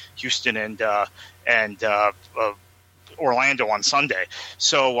game, Houston and Orlando on Sunday.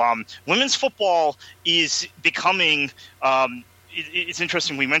 So women's football is becoming it's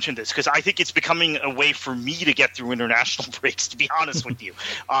interesting we mentioned this because I think it's becoming a way for me to get through international breaks, to be honest with you.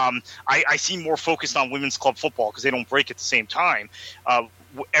 I seem more focused on women's club football because they don't break at the same time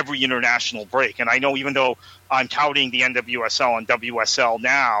every international break. And I know even though I'm touting the NWSL and WSL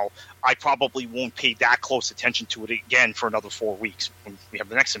now, I probably won't pay that close attention to it again for another 4 weeks when we have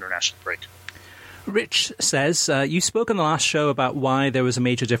the next international break. Rich says, you spoke on the last show about why there was a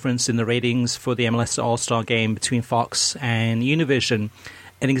major difference in the ratings for the MLS All-Star game between Fox and Univision.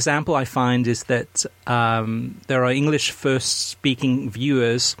 An example I find is that there are English first-speaking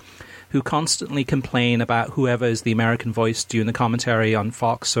viewers who constantly complain about whoever is the American voice doing the commentary on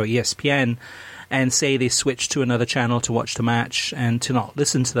Fox or ESPN and say they switch to another channel to watch the match and to not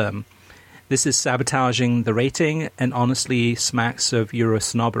listen to them. This is sabotaging the rating and honestly smacks of Euro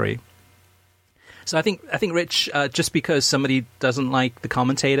snobbery. So I think Rich, just because somebody doesn't like the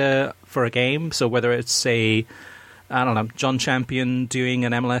commentator for a game, so whether it's John Champion doing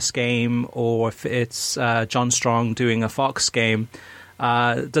an MLS game or if it's John Strong doing a Fox game,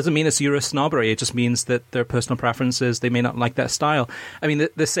 doesn't mean it's Euro snobbery. It just means that their personal preferences, they may not like that style. I mean,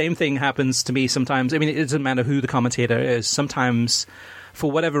 the same thing happens to me sometimes. I mean, it doesn't matter who the commentator is. Sometimes,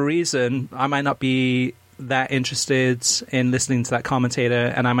 for whatever reason, I might not be that interested in listening to that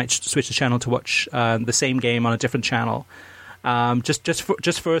commentator, and I might switch the channel to watch the same game on a different channel, just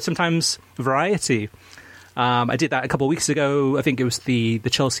for sometimes variety. I did that a couple of weeks ago. I think it was the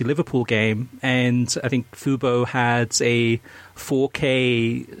Chelsea-Liverpool game, and I think Fubo had a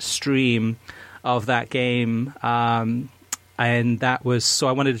 4K stream of that game, and that was so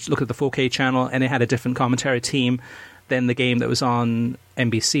I wanted to look at the 4K channel, and it had a different commentary team than the game that was on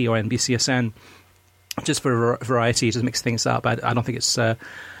NBC or NBCSN. Just for variety, it just mix things up. I don't think it's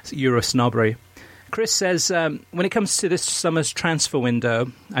Euro snobbery. Chris says, when it comes to this summer's transfer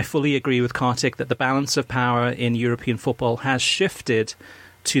window, I fully agree with Kartik that the balance of power in European football has shifted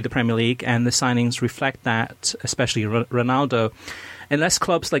to the Premier League, and the signings reflect that, especially Ronaldo. Unless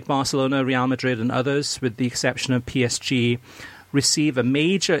clubs like Barcelona, Real Madrid and others, with the exception of PSG, receive a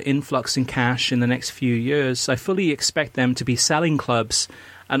major influx in cash in the next few years, I fully expect them to be selling clubs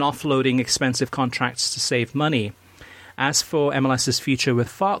and offloading expensive contracts to save money. As for MLS's future with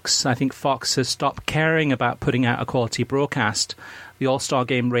Fox, I think Fox has stopped caring about putting out a quality broadcast. The All-Star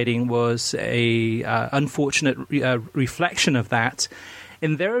Game rating was a unfortunate reflection of that.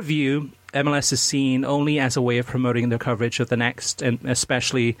 In their view, MLS is seen only as a way of promoting their coverage of the next, and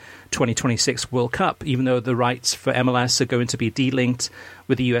especially 2026 World Cup, even though the rights for MLS are going to be de-linked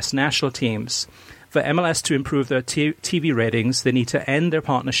with the US national teams. For MLS to improve their TV ratings, they need to end their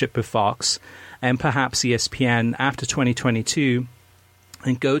partnership with Fox and perhaps ESPN after 2022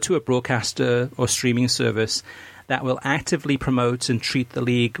 and go to a broadcaster or streaming service that will actively promote and treat the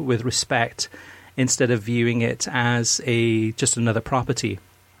league with respect instead of viewing it as just another property.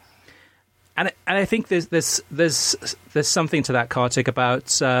 And I think there's something to that, Kartik,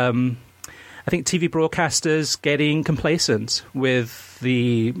 about I think TV broadcasters getting complacent with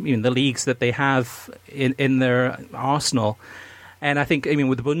the leagues that they have in their arsenal. And I think, with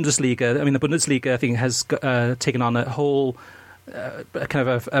the Bundesliga, I think has taken on a whole kind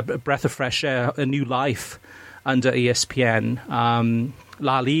of a breath of fresh air, a new life under ESPN.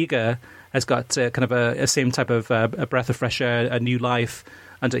 La Liga has got kind of a same type of a breath of fresh air, a new life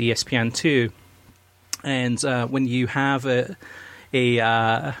under ESPN too. And when you have a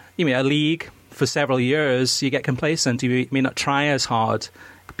league for several years, you get complacent. You may not try as hard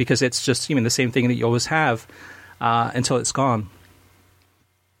because it's just the same thing that you always have until it's gone.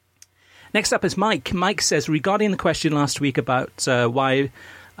 Next up is Mike. Mike says, regarding the question last week about why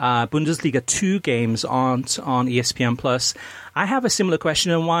Bundesliga 2 games aren't on ESPN+, I have a similar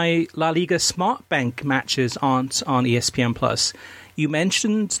question on why La Liga Smart Bank matches aren't on ESPN+. You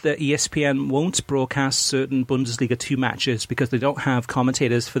mentioned that ESPN won't broadcast certain Bundesliga 2 matches because they don't have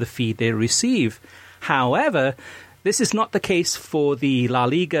commentators for the feed they receive. However, this is not the case for the La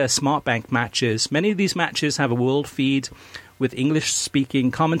Liga Smart Bank matches. Many of these matches have a world feed with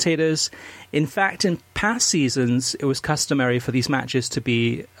English-speaking commentators. In fact, in past seasons, it was customary for these matches to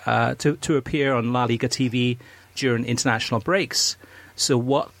be to appear on La Liga TV during international breaks. So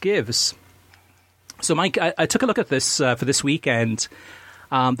what gives? So, Mike, I took a look at this for this weekend.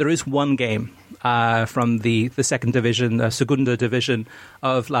 There is one game from the second division, Segunda division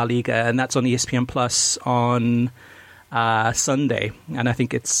of La Liga, and that's on ESPN Plus on Sunday. And I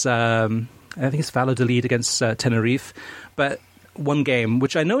think it's Valladolid against Tenerife. But one game,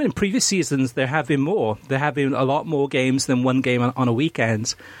 which I know in previous seasons there have been more. There have been a lot more games than one game on a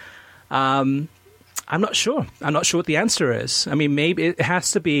weekend. I'm not sure. I'm not sure what the answer is. I mean, maybe it has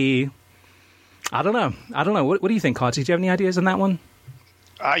to be... I don't know. What do you think, Carty? Do you have any ideas on that one?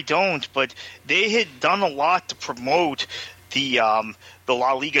 I don't, but they had done a lot to promote the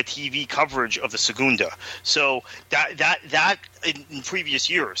La Liga TV coverage of the Segunda. So that in previous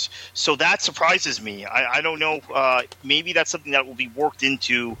years. So that surprises me. I don't know. Maybe that's something that will be worked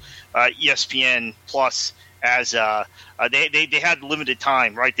into ESPN Plus as they had limited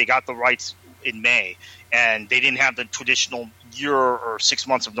time, right? They got the rights in May, and they didn't have the traditional year or 6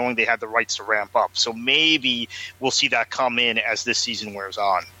 months of knowing they had the rights to ramp up. So maybe we'll see that come in as this season wears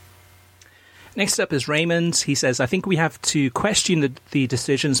on. Next up is Raymond. He says, I think we have to question the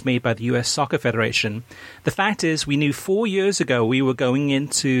decisions made by the U.S. Soccer Federation. The fact is, we knew 4 years ago we were going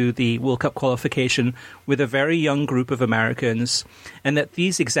into the World Cup qualification with a very young group of Americans, and that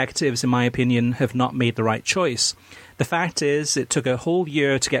these executives, in my opinion, have not made the right choice. The fact is, it took a whole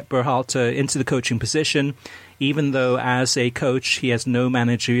year to get Berhalter into the coaching position, even though as a coach he has no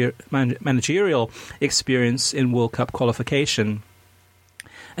managerial experience in World Cup qualification.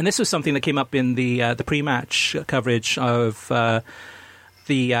 And this was something that came up in the pre-match coverage of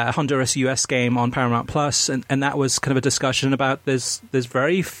the Honduras-US game on Paramount Plus, and that was kind of a discussion about there's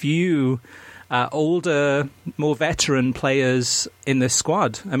very few older, more veteran players in this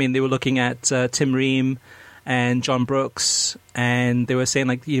squad. I mean, they were looking at Tim Ream and John Brooks, and they were saying,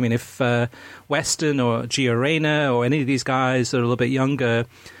 like, you mean if Weston or Gio Reyna or any of these guys that are a little bit younger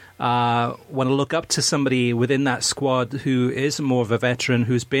want to look up to somebody within that squad who is more of a veteran,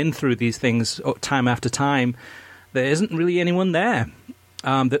 who's been through these things time after time, there isn't really anyone there.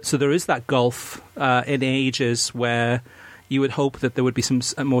 So there is that gulf in ages where you would hope that there would be some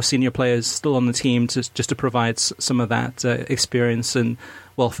more senior players still on the team just to provide some of that experience and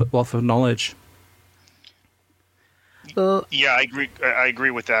wealth of knowledge. Yeah, I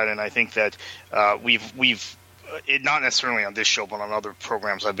agree with that, and I think that we've not necessarily on this show, but on other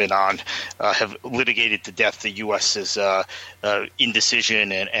programs I've been on, have litigated to death the U.S.'s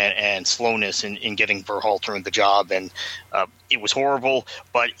indecision and slowness in getting Berhalter in the job, and it was horrible,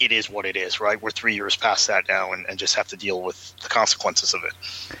 but it is what it is, right? We're 3 years past that now, and just have to deal with the consequences of it.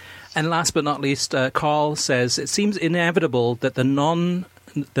 And last but not least, Carl says, it seems inevitable that the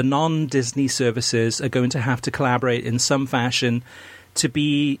non-Disney services are going to have to collaborate in some fashion to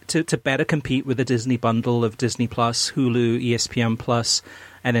better compete with the Disney bundle of Disney Plus, Hulu, ESPN Plus,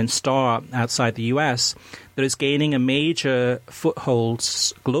 and then Star outside the US that is gaining a major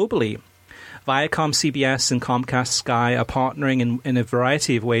footholds globally. Viacom, CBS, and Comcast Sky are partnering in a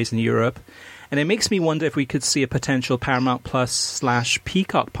variety of ways in Europe, and it makes me wonder if we could see a potential Paramount Plus /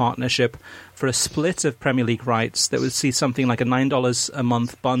 Peacock partnership for a split of Premier League rights that would see something like a $9 a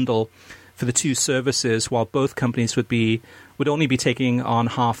month bundle for the two services, while both companies would only be taking on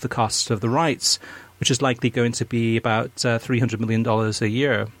half the cost of the rights, which is likely going to be about $300 million a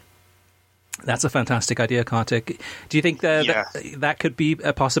year. That's a fantastic idea, Kartik. Do you think that could be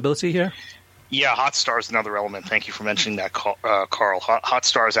a possibility here? Yeah, Hotstar is another element. Thank you for mentioning that, Carl.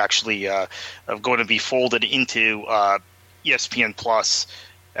 Hotstar is actually going to be folded into ESPN Plus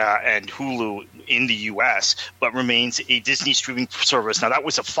and Hulu in the U.S., but remains a Disney streaming service. Now, that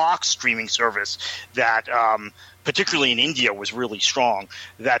was a Fox streaming service that particularly in India, was really strong,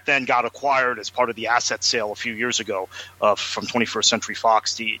 that then got acquired as part of the asset sale a few years ago from 21st Century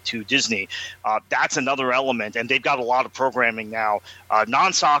Fox to Disney. That's another element, and they've got a lot of programming now,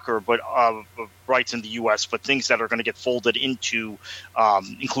 non-soccer, but rights in the U.S., but things that are going to get folded into,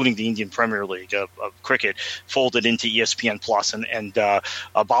 including the Indian Premier League of cricket, folded into ESPN Plus, and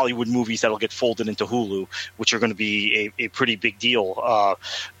Bollywood movies that'll get folded into Hulu, which are going to be a pretty big deal,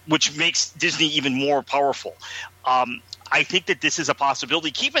 which makes Disney even more powerful. I think that this is a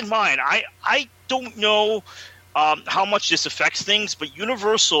possibility. Keep in mind, I don't know how much this affects things, but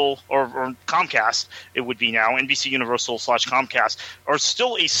Universal or Comcast, it would be now, NBC Universal / Comcast, are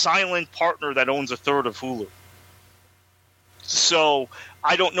still a silent partner that owns a third of Hulu. So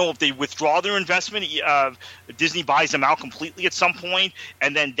I don't know if they withdraw their investment. Disney buys them out completely at some point,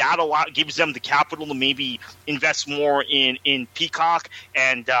 and then that gives them the capital to maybe invest more in Peacock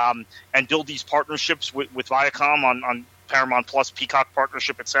and build these partnerships with Viacom on Paramount Plus, Peacock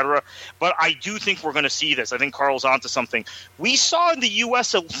partnership, etc. But I do think we're going to see this. I think Carl's onto something. We saw in the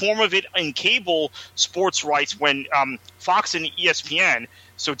U.S. a form of it in cable sports rights when Fox and ESPN,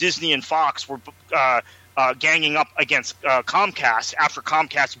 so Disney and Fox, were ganging up against Comcast after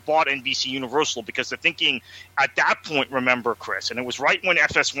Comcast bought NBC Universal, because the thinking at that point, remember, Chris, and it was right when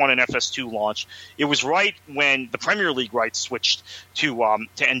FS1 and FS2 launched, it was right when the Premier League rights switched to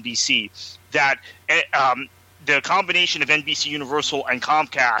NBC, that the combination of NBC Universal and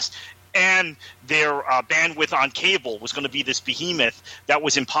Comcast and their bandwidth on cable was going to be this behemoth that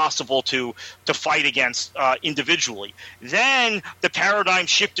was impossible to fight against individually. Then the paradigm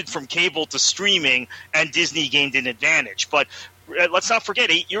shifted from cable to streaming, and Disney gained an advantage. But let's not forget,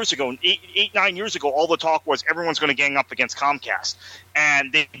 9 years ago, all the talk was everyone's going to gang up against Comcast.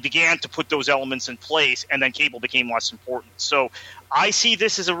 And they began to put those elements in place, and then cable became less important. So I see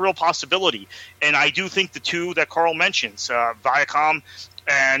this as a real possibility. And I do think the two that Carl mentions, Viacom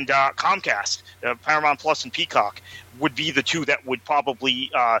and Comcast, Paramount Plus and Peacock, would be the two that would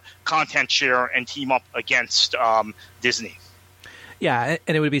probably content share and team up against Disney. Yeah,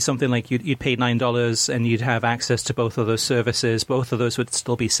 and it would be something like you'd pay $9 and you'd have access to both of those services. Both of those would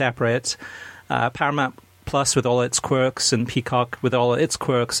still be separate. Paramount Plus with all its quirks, and Peacock with all its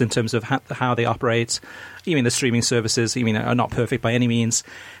quirks in terms of how they operate. The streaming services, are not perfect by any means,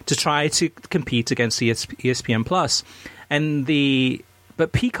 to try to compete against ESPN Plus.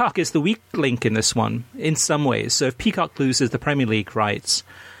 But Peacock is the weak link in this one, in some ways. So if Peacock loses the Premier League rights,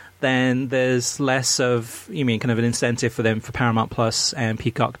 then there's less of, kind of an incentive for Paramount Plus and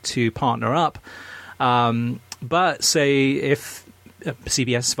Peacock to partner up. But say if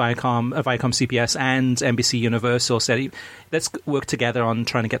CBS, Viacom, CBS, and NBC Universal said, let's work together on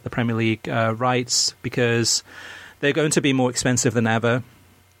trying to get the Premier League rights, because they're going to be more expensive than ever.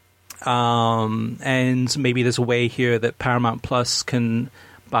 And maybe there's a way here that Paramount Plus can,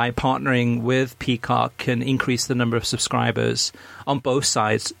 by partnering with Peacock, can increase the number of subscribers on both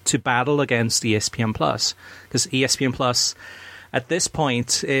sides to battle against ESPN Plus. Because ESPN Plus, at this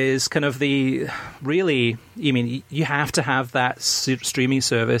point, is kind of you have to have that streaming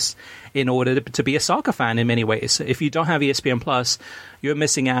service in order to be a soccer fan in many ways. If you don't have ESPN Plus, you're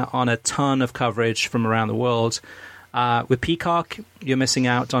missing out on a ton of coverage from around the world. With Peacock, you're missing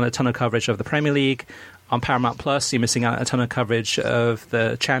out on a ton of coverage of the Premier League. On Paramount Plus, you're missing out on a ton of coverage of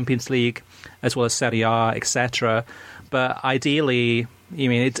the Champions League, as well as Serie A, etc. But ideally,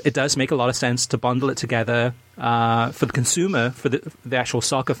 it does make a lot of sense to bundle it together for the consumer, for the actual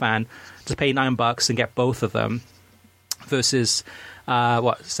soccer fan, to pay $9 and get both of them, versus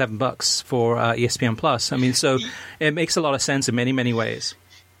 $7 for ESPN Plus. So it makes a lot of sense in many, many ways.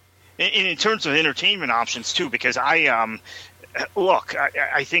 In terms of entertainment options too, because I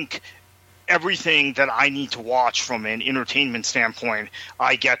think everything that I need to watch from an entertainment standpoint,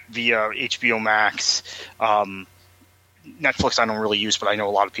 I get via HBO Max. Netflix I don't really use, but I know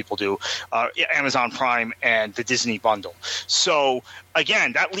a lot of people do. Amazon Prime and the Disney bundle. So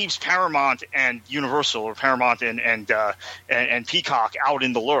again, that leaves Paramount and Universal, or Paramount and Peacock, out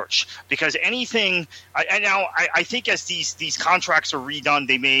in the lurch, because anything. I think as these contracts are redone,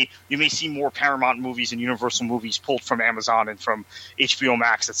 you may see more Paramount movies and Universal movies pulled from Amazon and from HBO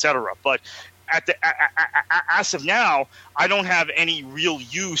Max, etc. But as of now, I don't have any real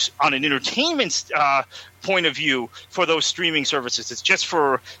use on an entertainment point of view for those streaming services. It's just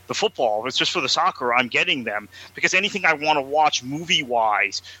for the football. It's just for the soccer. I'm getting them because anything I want to watch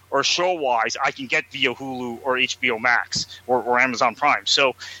movie-wise or show-wise, I can get via Hulu or HBO Max or Amazon Prime.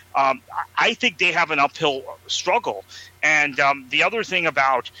 So I think they have an uphill struggle. And the other thing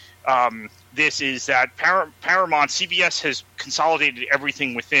about this is that Paramount, CBS has consolidated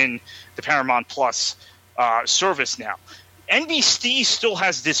everything within the Paramount Plus service now. NBC still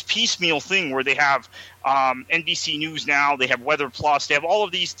has this piecemeal thing where they have NBC News Now, they have Weather Plus, they have all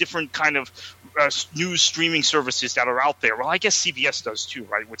of these different kind of news streaming services that are out there. Well, I guess CBS does too,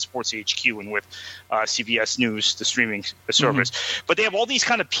 right, with Sports HQ and with CBS News, the streaming service. Mm-hmm. But they have all these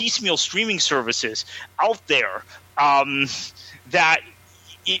kind of piecemeal streaming services out there that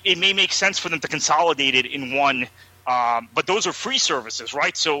it may make sense for them to consolidate it in one. But those are free services,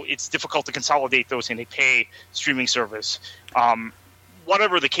 right? So it's difficult to consolidate those in a pay streaming service.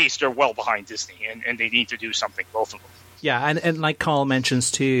 Whatever the case, they're well behind Disney, and they need to do something, both of them. Yeah, and like Carl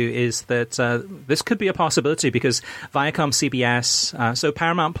mentions too, is that this could be a possibility because Viacom, CBS, so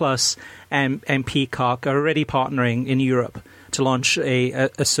Paramount Plus and Peacock are already partnering in Europe to launch a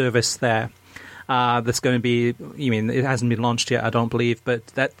service there. That's going to be, it hasn't been launched yet, I don't believe, but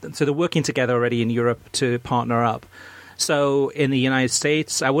so they're working together already in Europe to partner up. So in the United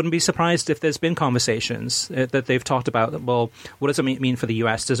States, I wouldn't be surprised if there's been conversations that they've talked about, well, what does it mean for the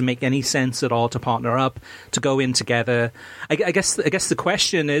US? Does it make any sense at all to partner up, to go in together? I guess the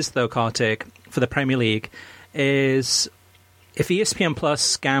question is, though, Kartik, for the Premier League, is if ESPN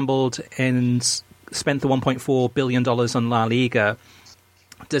Plus gambled and spent the $1.4 billion on La Liga,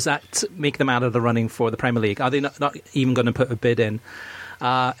 does that make them out of the running for the Premier League? Are they not even going to put a bid in?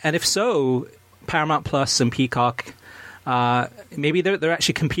 And if so, Paramount Plus and Peacock, maybe they're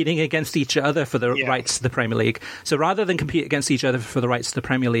actually competing against each other for the rights to the Premier League. So rather than compete against each other for the rights to the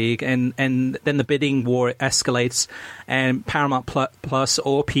Premier League, and then the bidding war escalates, and Paramount Plus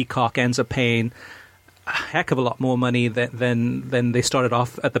or Peacock ends up paying a heck of a lot more money than they started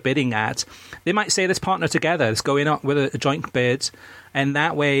off at the bidding at, they might say, let's partner together, let's go in with a joint bid, and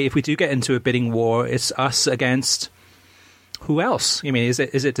that way, if we do get into a bidding war, it's us against who else? Is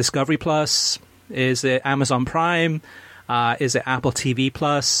it Discovery Plus? Is it Amazon Prime? Is it Apple TV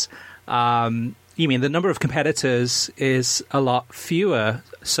Plus? The number of competitors is a lot fewer,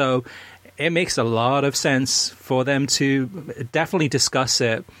 so it makes a lot of sense for them to definitely discuss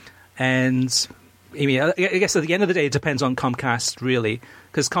it. And I guess at the end of the day, it depends on Comcast, really,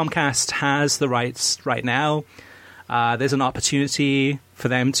 because Comcast has the rights right now. There's an opportunity for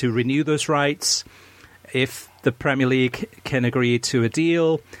them to renew those rights if the Premier League can agree to a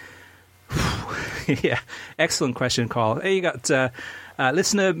deal. Yeah, excellent question, Carl. Hey, you got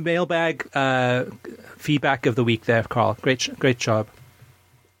listener mailbag feedback of the week there, Carl. Great job.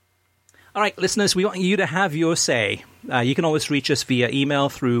 All right, listeners, we want you to have your say. You can always reach us via email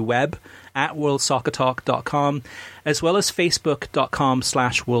through web at worldsoccertalk.com, as well as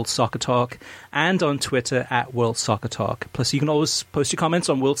facebook.com/worldsoccertalk, and on Twitter at worldsoccertalk. Plus, you can always post your comments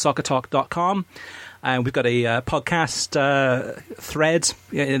on worldsoccertalk.com. And we've got a podcast thread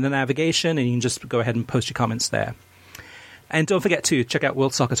in the navigation, and you can just go ahead and post your comments there. And don't forget to check out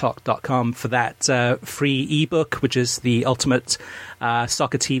worldsoccertalk.com for that free ebook, which is the ultimate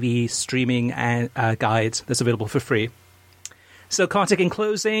soccer TV streaming guide that's available for free. So, Kartik, in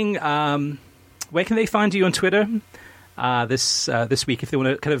closing, where can they find you on Twitter this week if they want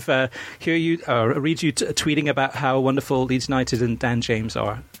to kind of hear you or read you tweeting about how wonderful Leeds United and Dan James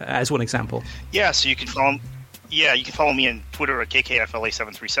are, as one example? Yeah, so you can follow me on Twitter at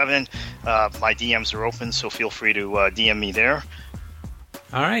KKFLA737. My DMs are open, so feel free to DM me there.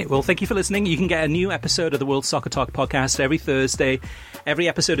 All right. Well, thank you for listening. You can get a new episode of the World Soccer Talk podcast every Thursday. Every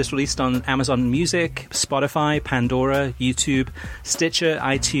episode is released on Amazon Music, Spotify, Pandora, YouTube, Stitcher,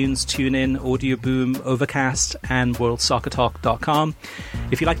 iTunes, TuneIn, Audio Boom, Overcast, and worldsoccertalk.com.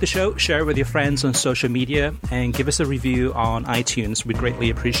 If you like the show, share it with your friends on social media and give us a review on iTunes. We'd greatly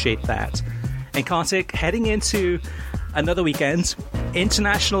appreciate that. And Kartik, heading into another weekend,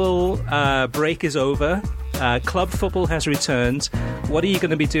 international break is over. Club football has returned. What are you going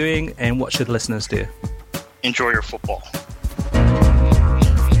to be doing, and what should listeners do? Enjoy your football.